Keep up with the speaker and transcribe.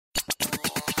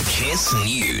Kiss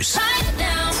News.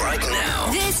 Right now.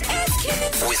 This is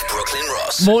Kiss. With Brooklyn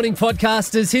Ross. Morning,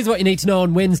 podcasters. Here's what you need to know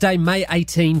on Wednesday, May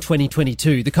 18,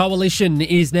 2022. The Coalition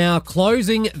is now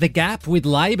closing the gap with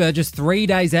Labor just 3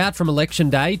 days out from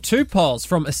Election Day. Two polls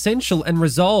from Essential and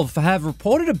Resolve have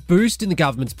reported a boost in the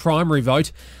government's primary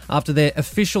vote after their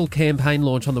official campaign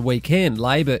launch on the weekend.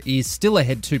 Labor is still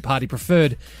ahead two-party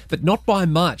preferred, but not by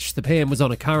much. The PM was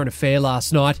on A Current Affair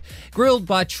last night, grilled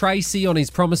by Tracy on his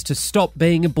promise to stop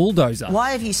being a bulldozer.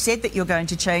 Why have you said that you're going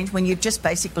to change when you've just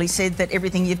basically said that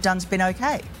everything you've done's been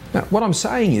okay? Now, what I'm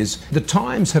saying is the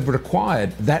times have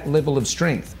required that level of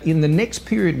strength. In the next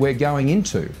period we're going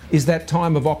into is that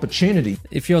time of opportunity.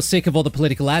 If you're sick of all the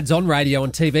political ads on radio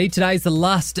and TV, today's the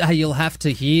last day you'll have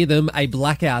to hear them. A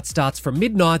blackout starts from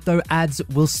midnight, though ads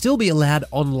will still be allowed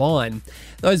online.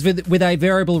 Those with a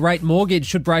variable rate mortgage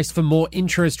should brace for more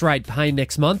interest rate pain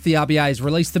next month. The RBA has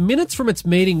released the minutes from its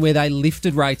meeting where they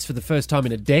lifted rates for the first time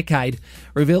in a decade,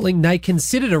 revealing they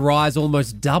considered a rise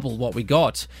almost double what we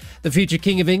got. The future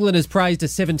King of England has praised a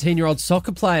 17-year-old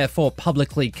soccer player for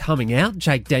publicly coming out.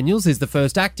 Jake Daniels is the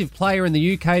first active player in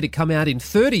the UK to come out in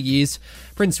 30 years.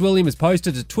 Prince William has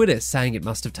posted to Twitter saying it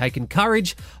must have taken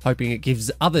courage, hoping it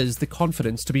gives others the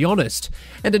confidence to be honest.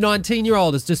 And a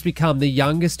 19-year-old has just become the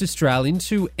youngest Australian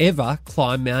to ever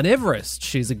climb Mount Everest.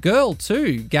 She's a girl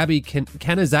too, Gabby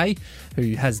Canizet,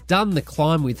 who has done the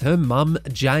climb with her mum,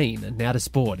 Jane. And now to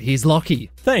sport. Here's Lockie.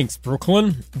 Thanks,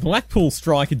 Brooklyn. Blackpool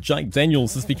striker Jake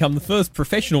Daniels has become the first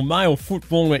professional male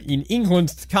footballer in England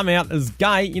to come out as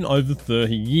gay in over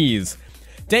 30 years.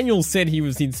 Daniels said he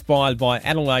was inspired by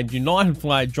Adelaide United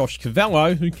player Josh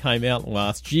Cavallo, who came out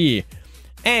last year.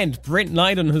 And Brent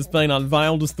Naden has been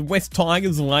unveiled as the West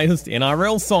Tigers' latest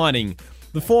NRL signing.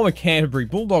 The former Canterbury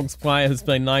Bulldogs player has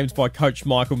been named by coach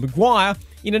Michael Maguire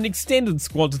in an extended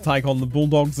squad to take on the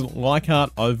Bulldogs at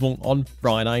Leichhardt Oval on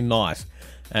Friday night.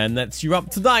 And that's you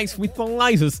up to date with the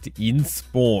latest in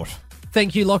sport.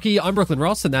 Thank you, Lockie. I'm Brooklyn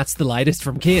Ross, and that's the latest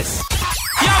from Kiss.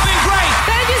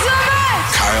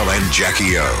 Kyle and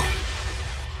Jackie O.